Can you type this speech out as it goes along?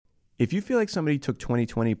If you feel like somebody took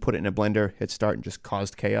 2020, put it in a blender, hit start, and just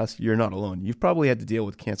caused chaos, you're not alone. You've probably had to deal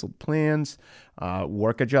with canceled plans,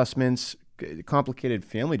 work adjustments, complicated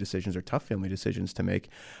family decisions or tough family decisions to make,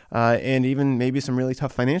 and even maybe some really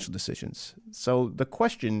tough financial decisions. So the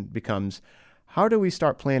question becomes, how do we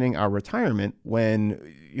start planning our retirement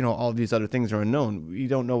when, all of these other things are unknown? We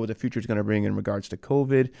don't know what the future is going to bring in regards to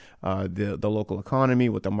COVID, the local economy,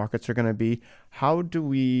 what the markets are going to be. How do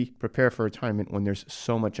we prepare for retirement when there's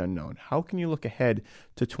so much unknown? How can you look ahead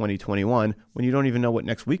to 2021 when you don't even know what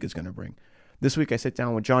next week is going to bring? This week, I sit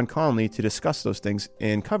down with John Conley to discuss those things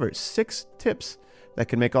and cover 6 tips that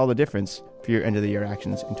can make all the difference for your end-of-the-year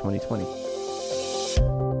actions in 2020.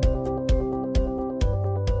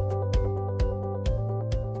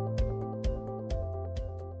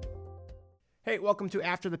 Hey, welcome to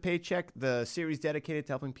After the Paycheck, the series dedicated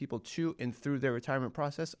to helping people to and through their retirement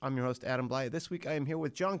process. I'm your host, Adam Bly. This week, I am here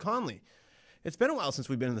with John Conley. It's been a while since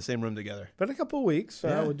we've been in the same room together. Been a couple of weeks.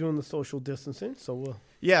 We're doing the social distancing, so we'll...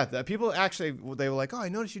 Yeah, the people actually, they were like, oh, I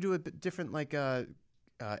noticed you do a bit different,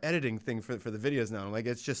 editing thing for the videos now. I'm like,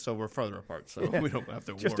 it's just so we're further apart, so we don't have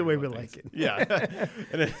to just worry the way we about like things.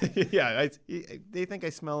 it. Yeah. They think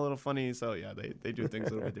I smell a little funny, so yeah, they do things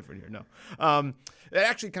a little bit different here. No. That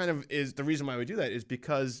actually kind of is the reason why we do that is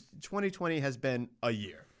because 2020 has been a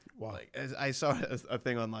year. Wow. As I saw a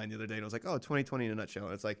thing online the other day, and I was like, oh, 2020 in a nutshell.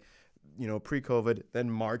 And it's like, pre-COVID, then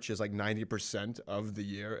March is like 90% of the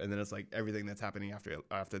year, and then it's like everything that's happening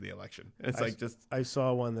after the election. And it's I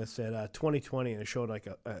saw one that said 2020, and it showed like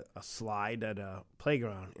a slide at a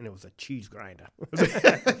playground, and it was a cheese grinder.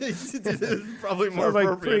 It's probably more like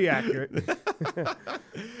appropriate. pretty accurate.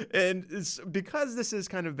 And it's because this has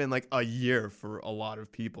kind of been like a year for a lot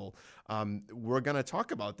of people. We're going to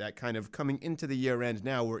talk about that kind of coming into the year end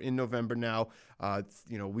now. We're in November now.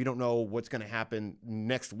 We don't know what's going to happen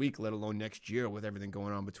next week, let alone next year with everything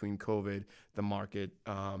going on between COVID, the market,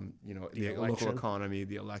 the local economy,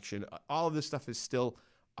 the election. All of this stuff is still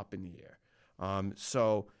up in the air.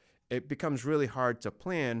 So it becomes really hard to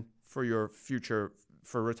plan for your future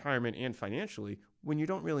for retirement and financially when you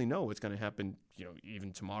don't really know what's going to happen,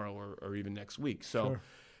 even tomorrow or even next week. So Sure.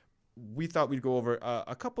 We thought we'd go over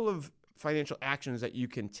a couple of financial actions that you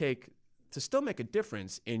can take to still make a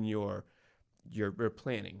difference in your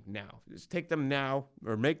planning now. Just take them now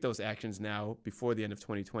or make those actions now before the end of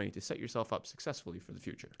 2020 to set yourself up successfully for the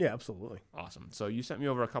future. Yeah, absolutely. Awesome. So you sent me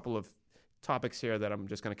over a couple of topics here that I'm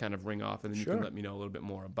just going to kind of ring off, and then you can let me know a little bit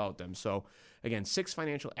more about them. So again, 6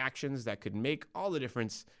 financial actions that could make all the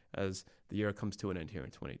difference as the year comes to an end here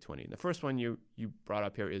in 2020. And the first one you brought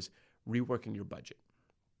up here is reworking your budget.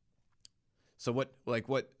 So what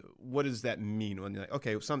does that mean when you're like,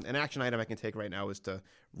 okay, an action item I can take right now is to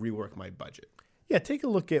rework my budget? Yeah, take a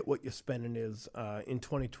look at what your spending is in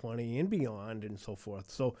 2020 and beyond and so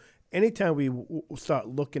forth. So anytime we start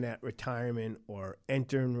looking at retirement or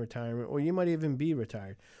entering retirement, or you might even be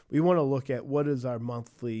retired, we want to look at what is our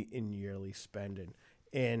monthly and yearly spending.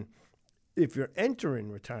 And if you're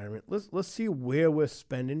entering retirement, let's see where we're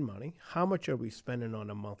spending money. How much are we spending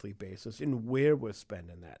on a monthly basis and where we're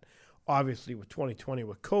spending that? Obviously, with 2020,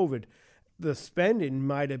 with COVID, the spending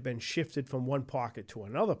might have been shifted from one pocket to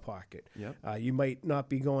another pocket. Yep. You might not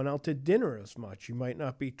be going out to dinner as much. You might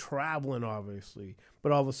not be traveling, obviously.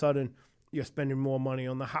 But all of a sudden, you're spending more money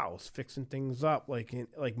on the house, fixing things up. Like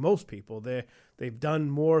most people, they've done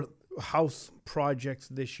more house projects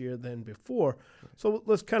this year than before. Right. So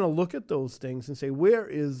let's kind of look at those things and say, where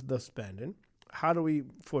is the spending? How do we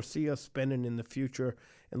foresee us spending in the future?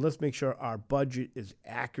 And let's make sure our budget is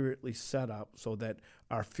accurately set up so that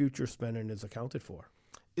our future spending is accounted for.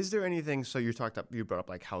 Is there anything, so you brought up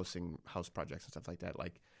like house projects and stuff like that.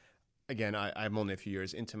 Like, again, I'm only a few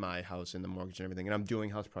years into my house and the mortgage and everything, and I'm doing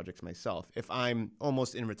house projects myself. If I'm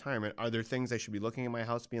almost in retirement, are there things I should be looking at my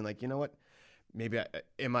house being like, you know what, maybe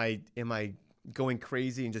am I going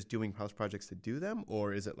crazy and just doing house projects to do them?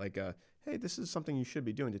 Or is it like hey, this is something you should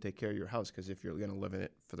be doing to take care of your house because if you're going to live in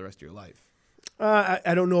it for the rest of your life?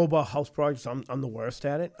 I don't know about house projects. I'm the worst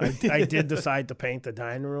at it. I did decide to paint the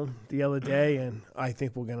dining room the other day, and I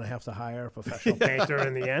think we're going to have to hire a professional painter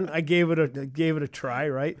in the end. I gave it a try,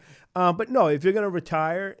 right? But no, if you're going to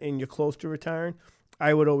retire and you're close to retiring,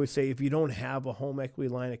 I would always say if you don't have a home equity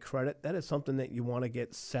line of credit, that is something that you want to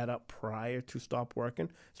get set up prior to stop working.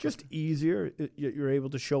 It's just easier. You're able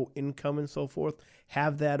to show income and so forth.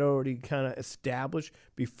 Have that already kind of established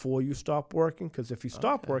before you stop working. Because if you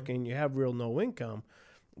stop working and you have real no income,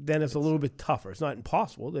 then it's a little bit tougher. It's not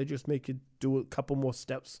impossible. They just make you do a couple more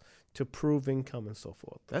steps to prove income and so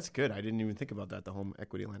forth. That's good. I didn't even think about that, the home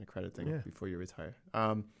equity line of credit thing before you retire.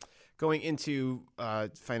 going into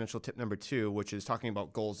financial tip number 2, which is talking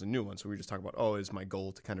about goals and new ones. So we were just talking about, is my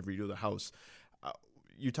goal to kind of redo the house.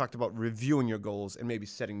 You talked about reviewing your goals and maybe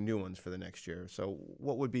setting new ones for the next year. So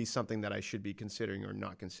what would be something that I should be considering or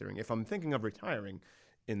not considering if I'm thinking of retiring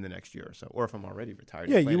in the next year or so, or if I'm already retired?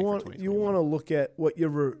 Yeah, you want to look at what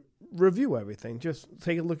your review everything. Just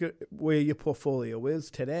take a look at where your portfolio is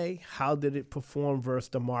today. How did it perform versus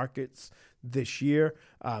the markets this year?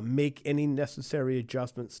 Make any necessary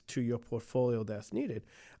adjustments to your portfolio that's needed.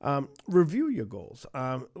 Review your goals.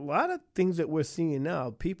 A lot of things that we're seeing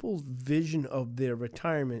now, people's vision of their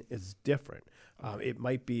retirement is different. It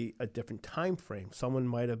might be a different time frame. Someone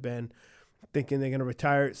might have been thinking they're going to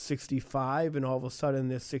retire at 65, and all of a sudden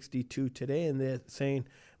they're 62 today, and they're saying,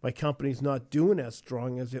 my company's not doing as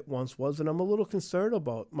strong as it once was, and I'm a little concerned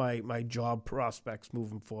about my job prospects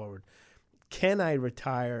moving forward. Can I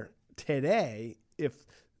retire today if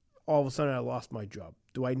all of a sudden I lost my job?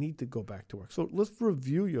 Do I need to go back to work? So let's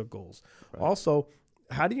review your goals. Right. Also,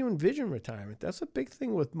 how do you envision retirement? That's a big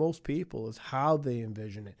thing with most people, is how they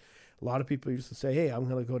envision it. A lot of people used to say, hey, I'm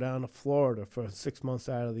going to go down to Florida for 6 months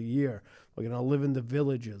out of the year. We're going to live in the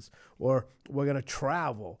villages, or we're going to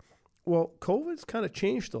travel. Well, COVID's kind of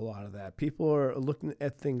changed a lot of that. People are looking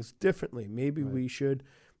at things differently. Maybe we should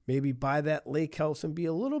buy that lake house and be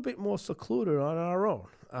a little bit more secluded on our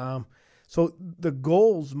own. So the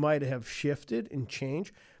goals might have shifted and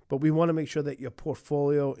changed, but we want to make sure that your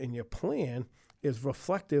portfolio and your plan is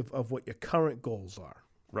reflective of what your current goals are.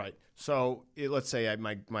 Right. So let's say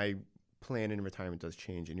my plan in retirement does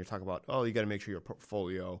change, and you're talking about, you got to make sure your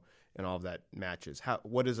portfolio and all of that matches.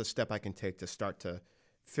 What is a step I can take to start to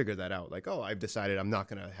figure that out? Like, I've decided I'm not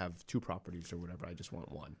going to have 2 properties or whatever. I just want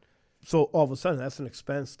 1. So all of a sudden, that's an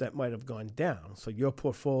expense that might have gone down. So your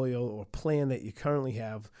portfolio or plan that you currently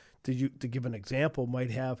have, to give an example,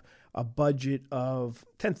 might have a budget of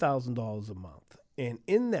 $10,000 a month. And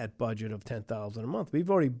in that budget of $10,000 a month, we've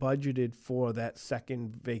already budgeted for that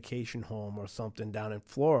second vacation home or something down in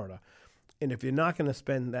Florida. And if you're not going to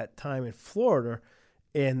spend that time in Florida,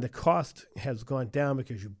 and the cost has gone down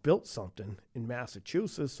because you built something in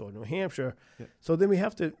Massachusetts or New Hampshire, so then we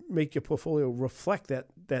have to make your portfolio reflect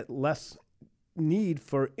that less need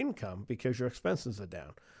for income because your expenses are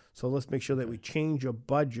down. So let's make sure that we change your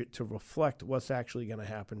budget to reflect what's actually going to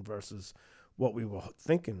happen versus what we were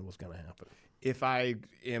thinking was going to happen. If I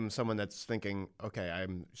am someone that's thinking, okay,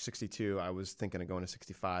 I'm 62, I was thinking of going to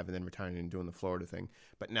 65 and then retiring and doing the Florida thing,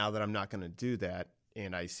 but now that I'm not going to do that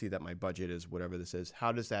and I see that my budget is whatever this is,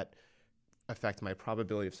 how does that affect my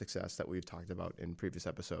probability of success that we've talked about in previous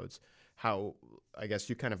episodes? How, I guess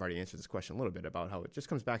you kind of already answered this question a little bit about how it just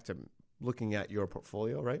comes back to looking at your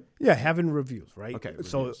portfolio, right? Yeah, having reviews, right? Okay.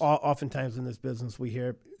 So oftentimes in this business, we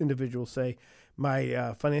hear individuals say,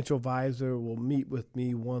 my financial advisor will meet with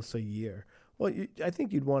me once a year. Well, I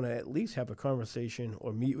think you'd want to at least have a conversation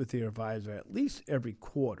or meet with your advisor at least every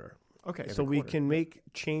quarter. Okay. So we can make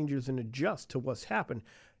changes and adjust to what's happened.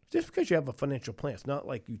 Just because you have a financial plan, it's not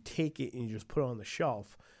like you take it and you just put it on the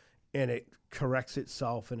shelf and it corrects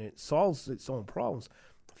itself and it solves its own problems.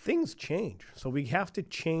 Things change. So we have to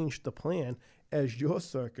change the plan as your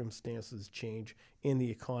circumstances change in the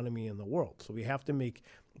economy and the world. So we have to make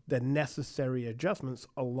the necessary adjustments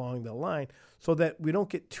along the line so that we don't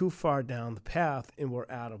get too far down the path and we're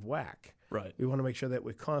out of whack. Right. We want to make sure that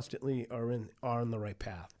we constantly are on the right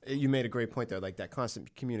path. You made a great point there, like that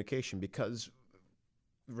constant communication, because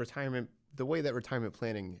retirement, the way that retirement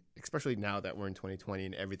planning, especially now that we're in 2020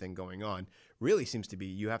 and everything going on, really seems to be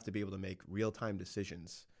you have to be able to make real-time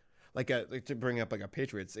decisions. Like to bring up like a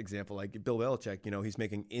Patriots example, like Bill Belichick, he's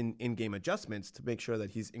making in-game adjustments to make sure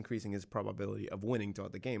that he's increasing his probability of winning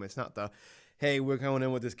throughout the game. It's not hey, we're going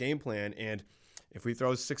in with this game plan, and if we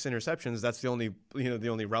throw 6 interceptions, that's the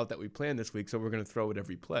only route that we plan this week, so we're going to throw it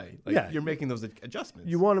every play. You're making those adjustments.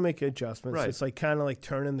 You want to make adjustments. Right. It's like kind of like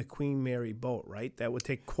turning the Queen Mary boat, right? That would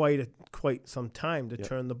take quite some time to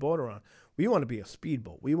turn the boat around. We want to be a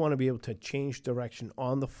speedboat. We want to be able to change direction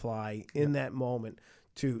on the fly in that moment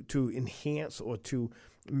to enhance or to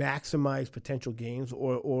maximize potential gains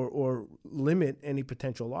or limit any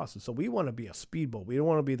potential losses. So we want to be a speedboat. We don't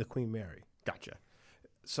want to be the Queen Mary. Gotcha.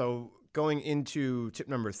 So going into tip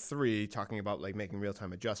number 3, talking about like making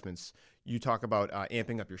real-time adjustments, you talk about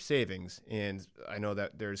amping up your savings. And I know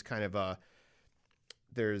that there's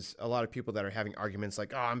a lot of people that are having arguments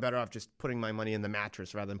like, I'm better off just putting my money in the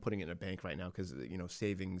mattress rather than putting it in a bank right now because,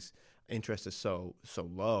 savings interest is so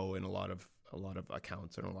low in a lot of a lot of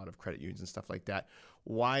accounts and a lot of credit unions and stuff like that.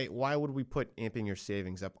 Why would we put amping your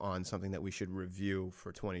savings up on something that we should review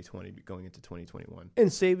for 2020 going into 2021?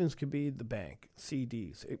 And savings could be the bank,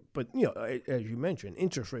 CDs. But, as you mentioned,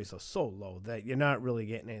 interest rates are so low that you're not really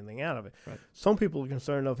getting anything out of it. Right. Some people are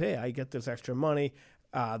concerned of, hey, I get this extra money.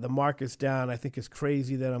 The market's down. I think it's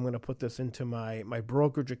crazy that I'm going to put this into my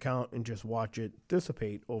brokerage account and just watch it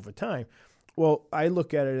dissipate over time. Well, I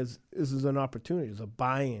look at it as this is an opportunity. It's a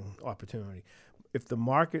buying opportunity. If the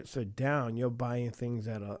markets are down, you're buying things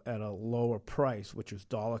at a lower price, which is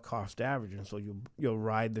dollar cost average, and so you'll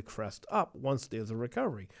ride the crest up once there's a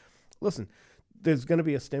recovery. Listen, there's going to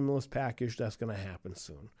be a stimulus package that's going to happen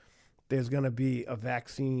soon. There's going to be a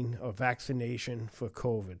vaccine or vaccination for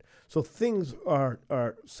COVID. So things are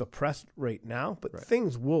suppressed right now, but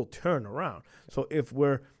things will turn around. So if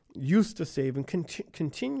we're used to saving,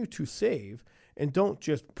 continue to save, and don't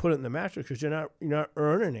just put it in the mattress because you're not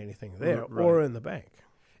earning anything there or in the bank.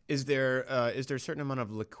 Is there a certain amount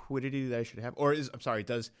of liquidity that I should have, or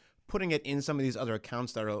does putting it in some of these other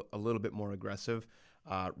accounts that are a little bit more aggressive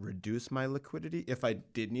reduce my liquidity if I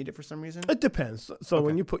did need it for some reason? It depends. So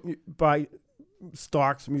when you buy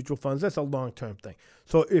stocks, mutual funds, that's a long-term thing.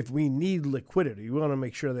 So if we need liquidity, we want to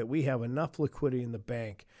make sure that we have enough liquidity in the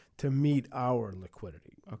bank to meet our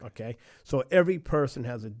liquidity. Okay. So every person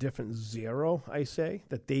has a different zero, I say,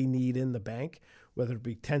 that they need in the bank, whether it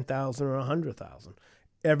be 10,000 or 100,000.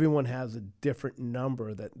 Everyone has a different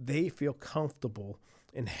number that they feel comfortable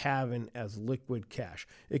in having as liquid cash.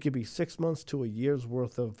 It could be 6 months to a year's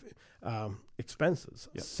worth of expenses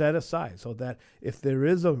set aside so that if there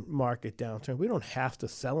is a market downturn, we don't have to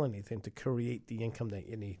sell anything to create the income that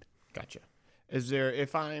you need. Gotcha.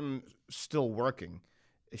 If I'm still working,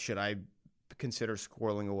 should I consider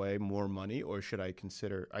squirreling away more money, or should I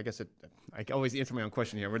consider, I always answer my own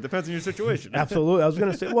question here, but it depends on your situation. Absolutely. I was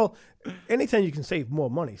going to say, well, anytime you can save more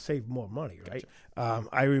money, right? Gotcha.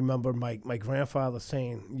 I remember my grandfather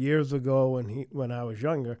saying years ago when I was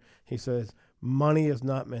younger, he says, money is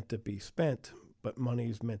not meant to be spent, but money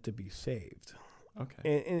is meant to be saved.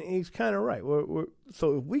 Okay. And he's kind of right.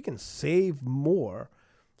 So if we can save more,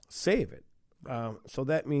 save it. So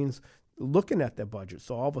that means looking at the budget.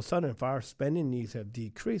 So all of a sudden, if our spending needs have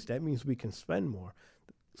decreased, that means we can spend more.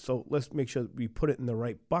 So let's make sure that we put it in the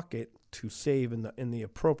right bucket to save in the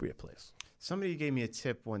appropriate place. Somebody gave me a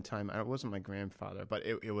tip one time. It wasn't my grandfather, but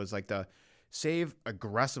it was like the save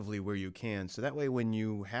aggressively where you can. So that way, when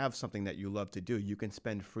you have something that you love to do, you can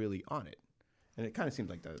spend freely on it. And it kind of seems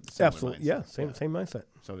like the same absolutely, mindset. Same mindset.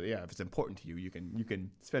 So if it's important to you, you can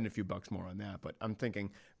spend a few bucks more on that. But I'm thinking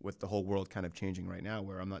with the whole world kind of changing right now,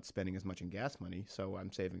 where I'm not spending as much in gas money, so I'm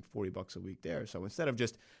saving $40 a week there. So instead of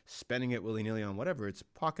just spending it willy nilly on whatever, it's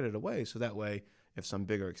pocketed away. So that way, if some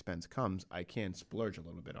bigger expense comes, I can splurge a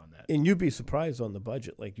little bit on that. And you'd be surprised on the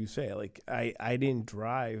budget, like you say. Like I didn't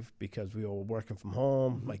drive because we were working from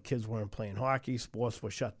home. Mm-hmm. My kids weren't playing hockey. Sports were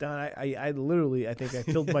shut down. I literally, I think I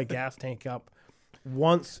filled my gas tank up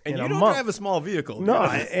once in a month. And you don't drive a small vehicle. No,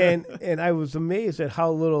 and I was amazed at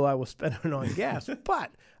how little I was spending on gas.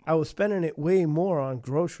 But I was spending it way more on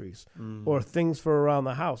groceries or things for around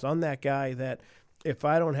the house. I'm that guy that if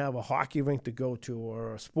I don't have a hockey rink to go to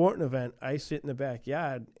or a sporting event, I sit in the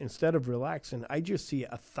backyard. Instead of relaxing, I just see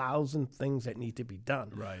 1,000 things that need to be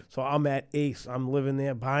done. Right. So I'm at Ace. I'm living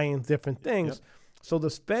there buying different things. Yep. So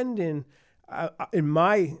the spending... in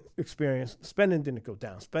my experience, spending didn't go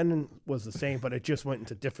down. Spending was the same, but it just went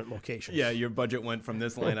into different locations. Yeah, your budget went from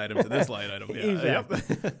this line item to this line item. Yeah.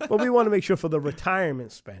 Exactly. But we want to make sure for the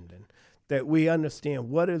retirement spending that we understand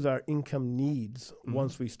what is our income needs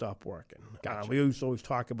once we stop working. Gotcha. We always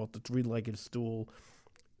talk about the three-legged stool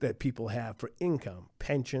that people have for income,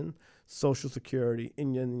 pension, Social Security,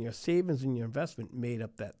 and your savings and your investment made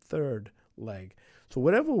up that third leg. So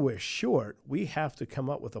whatever we're short, we have to come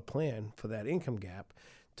up with a plan for that income gap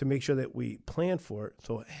to make sure that we plan for it.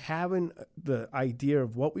 So having the idea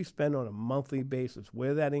of what we spend on a monthly basis,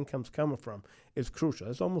 where that income's coming from, is crucial.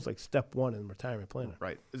 It's almost like step one in retirement planning.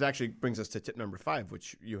 Right. This actually brings us to tip number 5,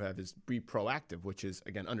 which you have is be proactive, which is,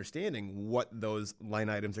 again, understanding what those line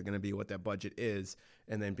items are going to be, what that budget is,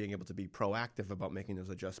 and then being able to be proactive about making those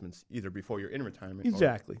adjustments either before you're in retirement.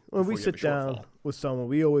 Exactly. When we sit down shortfall with someone,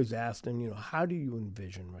 we always ask them, how do you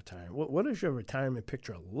envision retirement? What does your retirement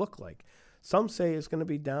picture look like? Some say it's going to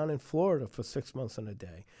be down in Florida for 6 months and a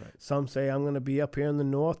day. Right. Some say I'm going to be up here in the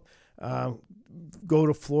north, go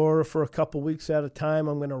to Florida for a couple weeks at a time.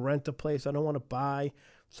 I'm going to rent a place. I don't want to buy.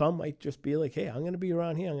 Some might just be like, hey, I'm going to be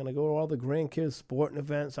around here. I'm going to go to all the grandkids' sporting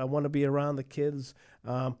events. I want to be around the kids.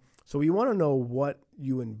 So you want to know what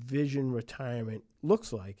you envision retirement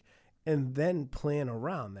looks like. and then plan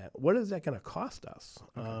around that. What is that going to cost us?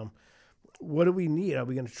 What do we need? Are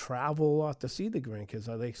we going to travel a lot to see the grandkids?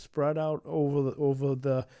 Are they spread out over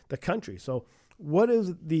the country? So what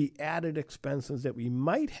is the added expenses that we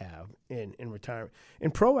might have in retirement?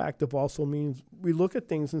 And proactive also means we look at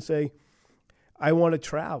things and say, I want to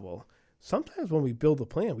travel. Sometimes when we build a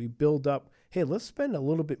plan, we build up, hey, let's spend a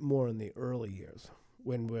little bit more in the early years.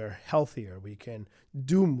 When we're healthier, we can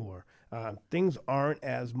do more. Things aren't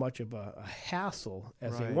as much of a hassle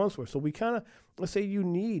as they once were. So we kind of, let's say you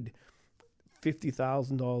need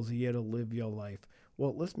 $50,000 a year to live your life.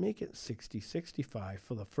 Well, let's make it 60, 65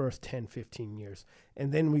 for the first 10, 15 years.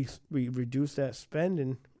 And then we reduce that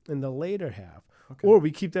spending in the later half. Okay. Or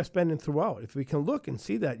we keep that spending throughout. If we can look and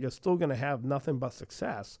see that you're still going to have nothing but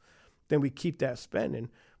success, then we keep that spending.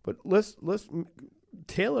 But let's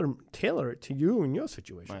tailor it to you and your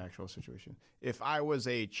situation. My actual situation. If I was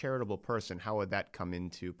a charitable person, how would that come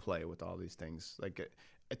into play with all these things? Like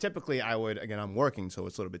typically I would, again, I'm working, so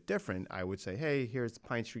it's a little bit different. I would say, hey, here's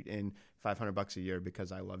Pine Street Inn, $500 a year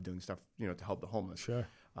because I love doing stuff, to help the homeless. Sure.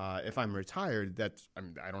 If I'm retired,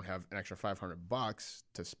 I don't have an extra $500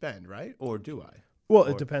 to spend, right? Or do I? Well,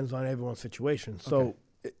 it depends on everyone's situation. So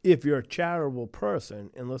if you're a charitable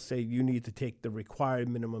person, and let's say you need to take the required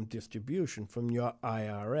minimum distribution from your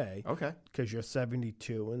IRA, because you're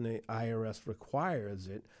 72 and the IRS requires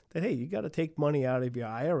it, that, hey, you got to take money out of your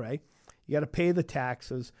IRA, you got to pay the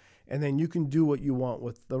taxes, and then you can do what you want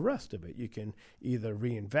with the rest of it. You can either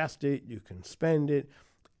reinvest it, you can spend it.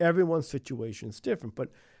 Everyone's situation is different, but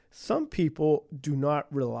some people do not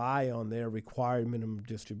rely on their required minimum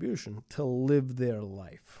distribution to live their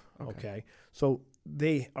life, okay? So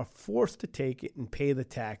they are forced to take it and pay the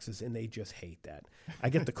taxes, and they just hate that. I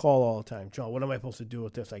get the call all the time, John, what am I supposed to do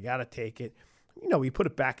with this? I got to take it. We put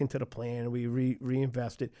it back into the plan, we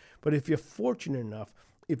reinvest it. But if you're fortunate enough,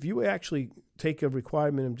 if you actually take a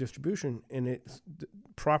required minimum distribution and it's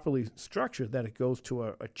properly structured that it goes to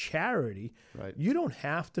a charity, you don't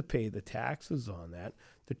have to pay the taxes on that.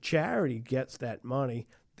 The charity gets that money.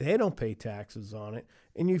 They don't pay taxes on it,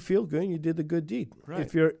 and you feel good and you did the good deed. Right.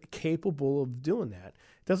 If you're capable of doing that,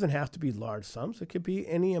 it doesn't have to be large sums. It could be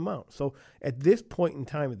any amount. So at this point in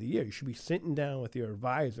time of the year, you should be sitting down with your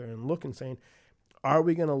advisor and looking, saying, are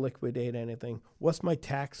we going to liquidate anything? What's my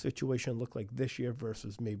tax situation look like this year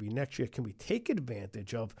versus maybe next year? Can we take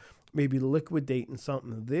advantage of maybe liquidating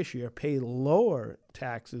something this year, pay lower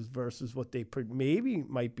taxes versus what they maybe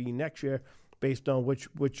might be next year based on which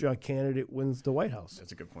candidate wins the White House?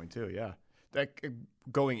 That's a good point too, yeah. That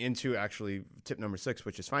going into actually tip number 6,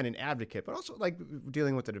 which is find an advocate, but also like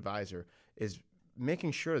dealing with an advisor, is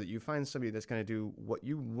making sure that you find somebody that's going to do what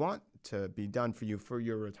you want to be done for you for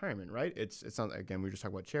your retirement, right? It's not, again, we were just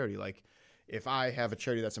talking about charity. Like if I have a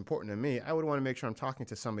charity that's important to me, I would want to make sure I'm talking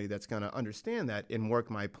to somebody that's going to understand that and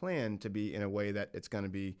work my plan to be in a way that it's going to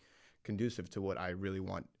be conducive to what I really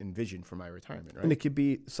want envisioned for my retirement, right? And it could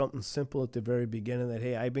be something simple at the very beginning that,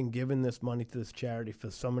 hey, I've been giving this money to this charity for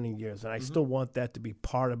so many years, and I still want that to be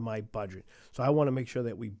part of my budget. So I want to make sure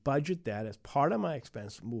that we budget that as part of my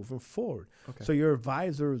expense moving forward. So your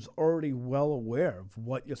advisor is already well aware of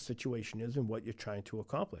what your situation is and what you're trying to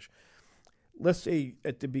accomplish. Let's say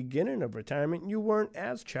at the beginning of retirement, you weren't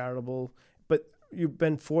as charitable, but you've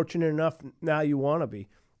been fortunate enough, now you want to be.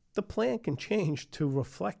 The plan can change to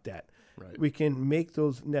reflect that. Right. We can make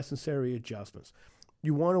those necessary adjustments.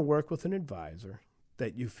 You want to work with an advisor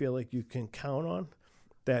that you feel like you can count on,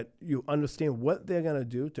 that you understand what they're going to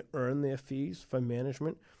do to earn their fees for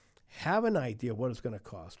management. Have an idea what it's going to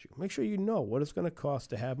cost you. Make sure you know what it's going to cost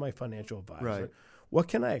to have my financial advisor. Right. What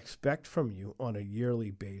can I expect from you on a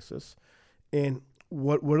yearly basis? And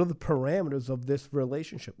what are the parameters of this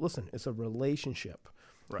relationship? Listen, it's a relationship.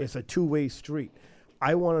 Right. It's a two-way street.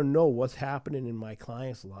 I want to know what's happening in my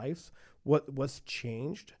clients' lives, what's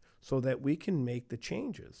changed, so that we can make the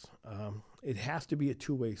changes. It has to be a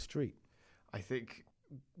two-way street. I think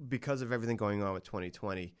because of everything going on with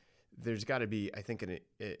 2020, there's got to be, I think, an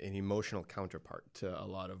emotional counterpart to a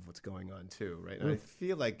lot of what's going on too, right? And I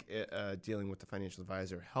feel like dealing with the financial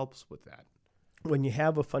advisor helps with that. When you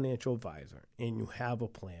have a financial advisor and you have a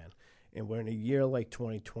plan, and we're in a year like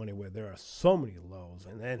 2020 where there are so many lows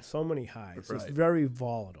and then so many highs. Right. It's very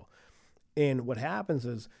volatile. And what happens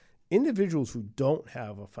is individuals who don't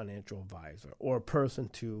have a financial advisor or a person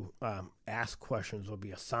to ask questions or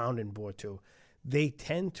be a sounding board to, they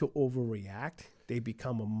tend to overreact. They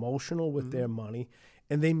become emotional with their money,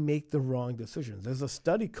 and they make the wrong decisions. There's a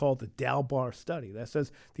study called the Dalbar study that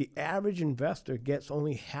says the average investor gets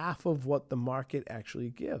only half of what the market actually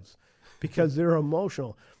gives because they're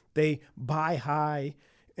emotional. They buy high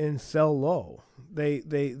and sell low. They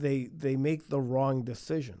make the wrong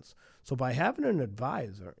decisions. So by having an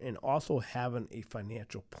advisor and also having a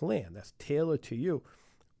financial plan that's tailored to you,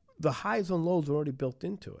 the highs and lows are already built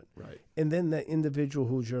into it. Right. And then the individual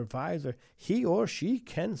who's your advisor, he or she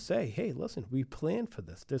can say, hey, listen, we planned for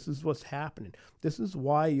this. This is what's happening. This is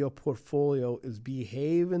why your portfolio is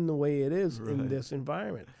behaving the way it is in this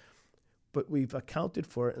environment. But we've accounted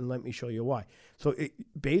for it, and let me show you why. So it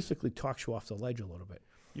basically talks you off the ledge a little bit.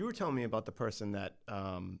 You were telling me about the person that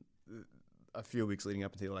a few weeks leading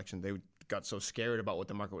up to the election, they got so scared about what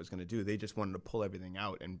the market was going to do, they just wanted to pull everything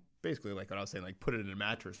out and basically, like what I was saying, like put it in a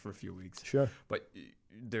mattress for a few weeks. Sure. But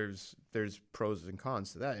there's pros and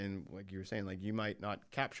cons to that, and like you were saying, like you might not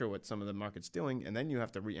capture what some of the market's doing, and then you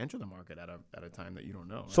have to re-enter the market at a time that you don't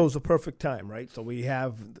know. Right? So it's a perfect time, right? So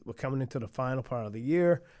we're coming into the final part of the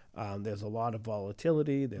year. There's a lot of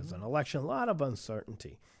volatility. There's an election, a lot of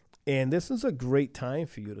uncertainty. And this is a great time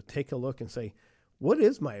for you to take a look and say, what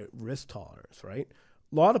is my risk tolerance, right?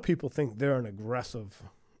 A lot of people think they're an aggressive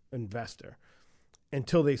investor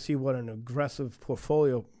until they see what an aggressive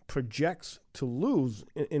portfolio projects to lose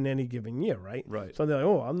in any given year, right? Right. So they're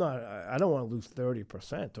like, I don't want to lose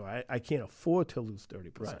 30%, or I can't afford to lose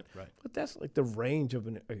 30%. Right. But that's like the range of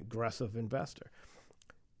an aggressive investor.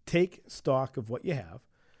 Take stock of what you have,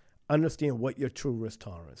 understand what your true risk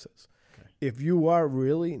tolerance is. Okay. If you are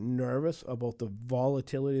really nervous about the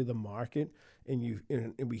volatility of the market, and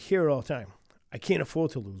we hear it all the time, I can't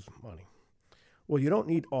afford to lose money. Well, you don't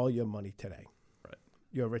need all your money today. Right.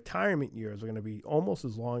 Your retirement years are going to be almost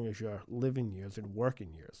as long as your living years and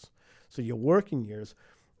working years. So your working years,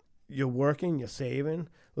 you're working, you're saving.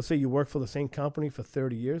 Let's say you work for the same company for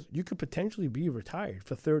 30 years. You could potentially be retired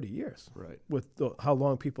for 30 years. Right. With how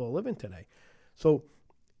long people are living today. So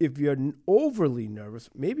if you're overly nervous,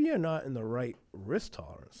 maybe you're not in the right risk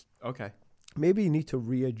tolerance. Okay. Maybe you need to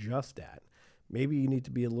readjust that. Maybe you need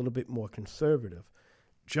to be a little bit more conservative.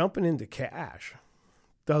 Jumping into cash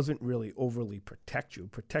doesn't really overly protect you.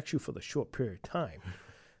 It protects you for the short period of time.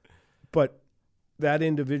 But that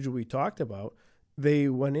individual we talked about, they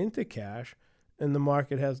went into cash, and the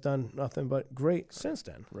market has done nothing but great since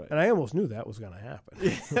then. Right. And I almost knew that was going to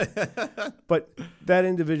happen. But that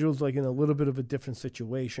individual's like in a little bit of a different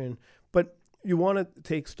situation. But you want to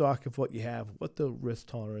take stock of what you have, what the risk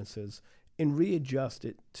tolerance is, and readjust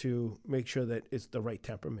it to make sure that it's the right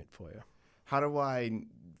temperament for you. How do I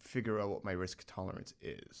figure out what my risk tolerance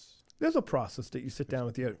is? There's a process that you sit down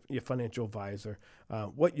with your financial advisor,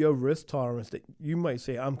 what your risk tolerance that you might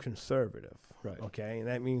say, I'm conservative. Right. Okay. And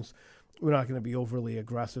that means we're not going to be overly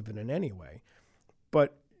aggressive in any way.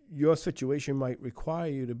 But your situation might require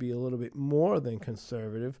you to be a little bit more than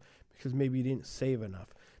conservative because maybe you didn't save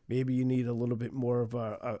enough. Maybe you need a little bit more of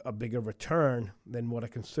a bigger return than what a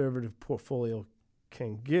conservative portfolio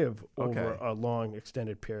can give over a long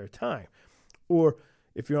extended period of time. Or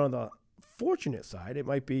if you're on the fortunate side, it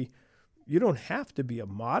might be you don't have to be a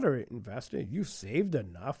moderate investor. You saved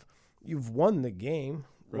enough. You've won the game.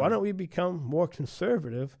 Right. Why don't we become more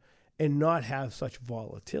conservative and not have such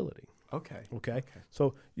volatility? Okay.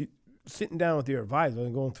 So sitting down with your advisor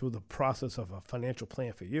and going through the process of a financial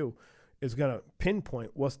plan for you is going to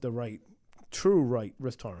pinpoint what's the true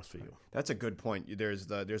risk tolerance for you. That's a good point.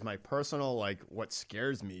 There's my personal, like what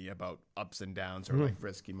scares me about ups and downs or like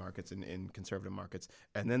risky markets and conservative markets.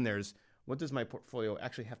 And then there's what does my portfolio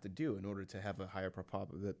actually have to do in order to have a higher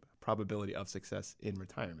probability of success in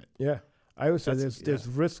retirement? Yeah. I always say there's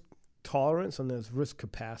risk tolerance and there's risk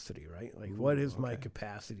capacity, right? Like what is my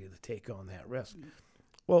capacity to take on that risk?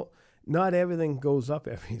 Well, not everything goes up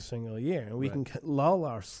every single year, and we can lull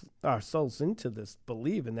ourselves into this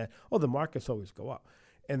believing that, the markets always go up.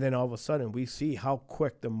 And then all of a sudden we see how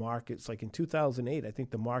quick the markets, like in 2008, I think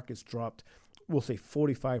the markets dropped, we'll say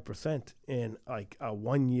 45% in like a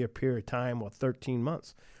 1 year period of time or 13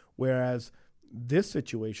 months. Whereas this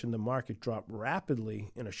situation, the market dropped rapidly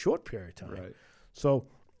in a short period of time. Right. So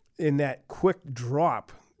in that quick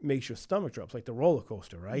drop, makes your stomach drop. It's like the roller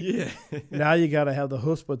coaster, right? Yeah. Now you got to have the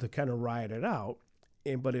chutzpah to kind of ride it out.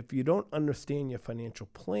 But if you don't understand your financial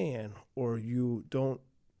plan or you don't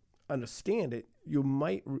understand it, you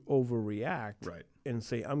might overreact and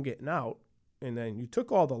say, I'm getting out. And then you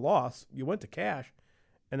took all the loss, you went to cash,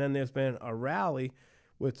 and then there's been a rally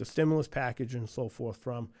with the stimulus package and so forth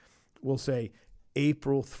from, we'll say,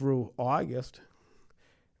 April through August.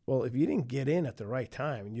 Well, if you didn't get in at the right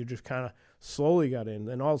time and you just kind of slowly got in,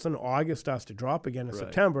 then all of a sudden August starts to drop again in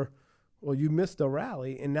September. Well, you missed the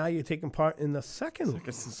rally, and now you're taking part in the second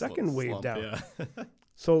wave slump, down. Yeah.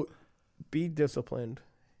 So be disciplined,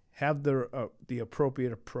 have the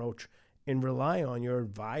appropriate approach, and rely on your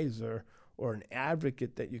advisor or an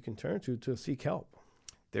advocate that you can turn to seek help.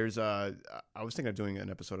 There's I was thinking of doing an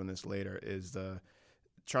episode on this later. Is the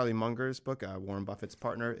Charlie Munger's book, Warren Buffett's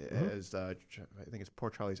partner, is I think it's Poor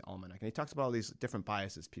Charlie's Almanac, and he talks about all these different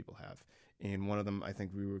biases people have. And one of them, I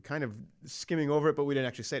think we were kind of skimming over it, but we didn't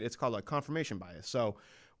actually say it. It's called a confirmation bias. So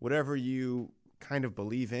whatever you kind of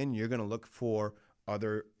believe in, you're going to look for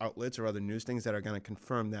other outlets or other news things that are going to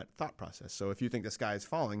confirm that thought process. So if you think the sky is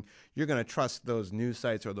falling, you're going to trust those news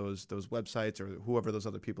sites or those websites or whoever those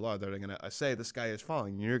other people are that are going to say the sky is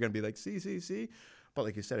falling. And you're going to be like, see. But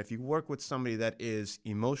like you said, if you work with somebody that is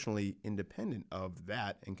emotionally independent of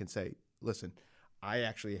that and can say, listen, I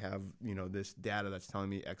actually have, this data that's telling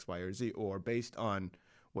me X, Y, or Z, or based on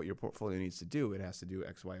what your portfolio needs to do, it has to do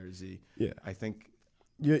X, Y, or Z. Yeah. I think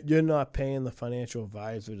you're not paying the financial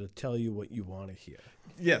advisor to tell you what you want to hear.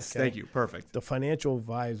 Yes, okay? Thank you. Perfect. The financial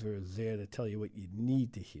advisor is there to tell you what you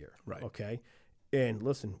need to hear. Right. Okay. And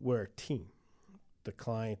listen, we're a team. The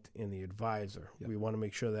client and the advisor. Yep. We want to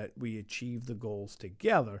make sure that we achieve the goals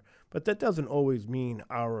together, but that doesn't always mean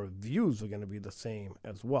our views are going to be the same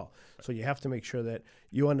as well. Right. So you have to make sure that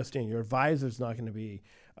you understand your advisor is not going to be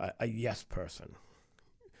a yes person.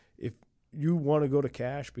 If you want to go to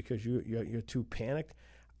cash because you're too panicked,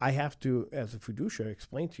 I have to, as a fiduciary,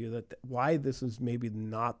 explain to you that why this is maybe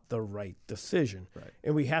not the right decision. Right.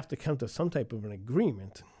 And we have to come to some type of an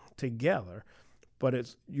agreement together.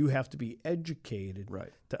 But you have to be educated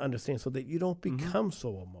to understand so that you don't become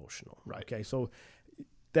so emotional. Right. Okay. So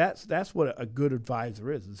that's what a good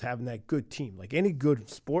advisor is having that good team. Like any good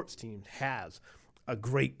sports team has a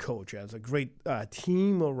great coach, has a great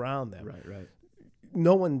team around them. Right.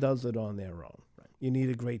 No one does it on their own. Right. You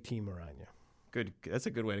need a great team around you. Good. That's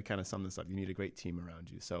a good way to kind of sum this up. You need a great team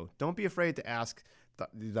around you. So don't be afraid to ask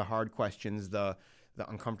the hard questions, the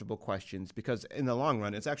uncomfortable questions, because in the long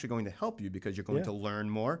run, it's actually going to help you because you're going to learn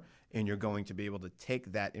more and you're going to be able to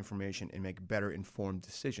take that information and make better informed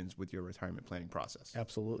decisions with your retirement planning process.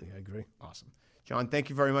 Absolutely. I agree. Awesome. John, thank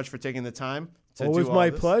you very much for taking the time to Always do all my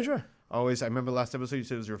this. pleasure. Always. I remember last episode you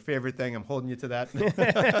said it was your favorite thing. I'm holding you to that.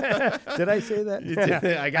 Did I say that? You did.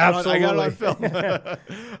 I got it on film.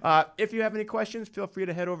 If you have any questions, feel free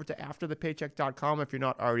to head over to afterthepaycheck.com if you're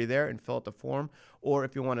not already there and fill out the form. Or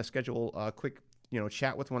if you want to schedule a quick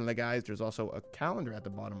chat with one of the guys, there's also a calendar at the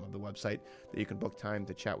bottom of the website that you can book time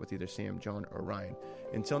to chat with either Sam, John, or Ryan.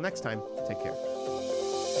 Until next time, take care.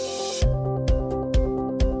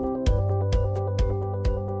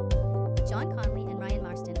 John Conley and Ryan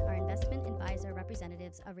Marston are investment advisor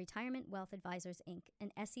representatives of Retirement Wealth Advisors, Inc.,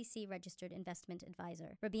 an SEC-registered investment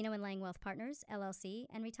advisor. Rubino and Lang Wealth Partners, LLC,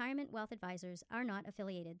 and Retirement Wealth Advisors are not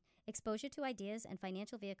affiliated. Exposure to ideas and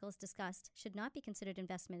financial vehicles discussed should not be considered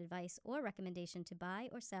investment advice or recommendation to buy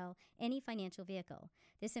or sell any financial vehicle.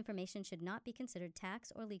 This information should not be considered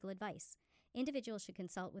tax or legal advice. Individuals should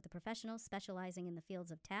consult with a professional specializing in the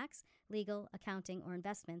fields of tax, legal, accounting, or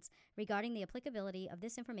investments regarding the applicability of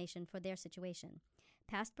this information for their situation.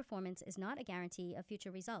 Past performance is not a guarantee of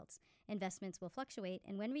future results. Investments will fluctuate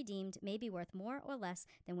and when redeemed may be worth more or less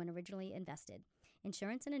than when originally invested.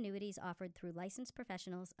 Insurance and annuities offered through licensed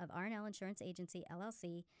professionals of R&L Insurance Agency,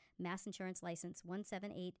 LLC, Mass Insurance License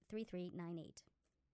 1783398.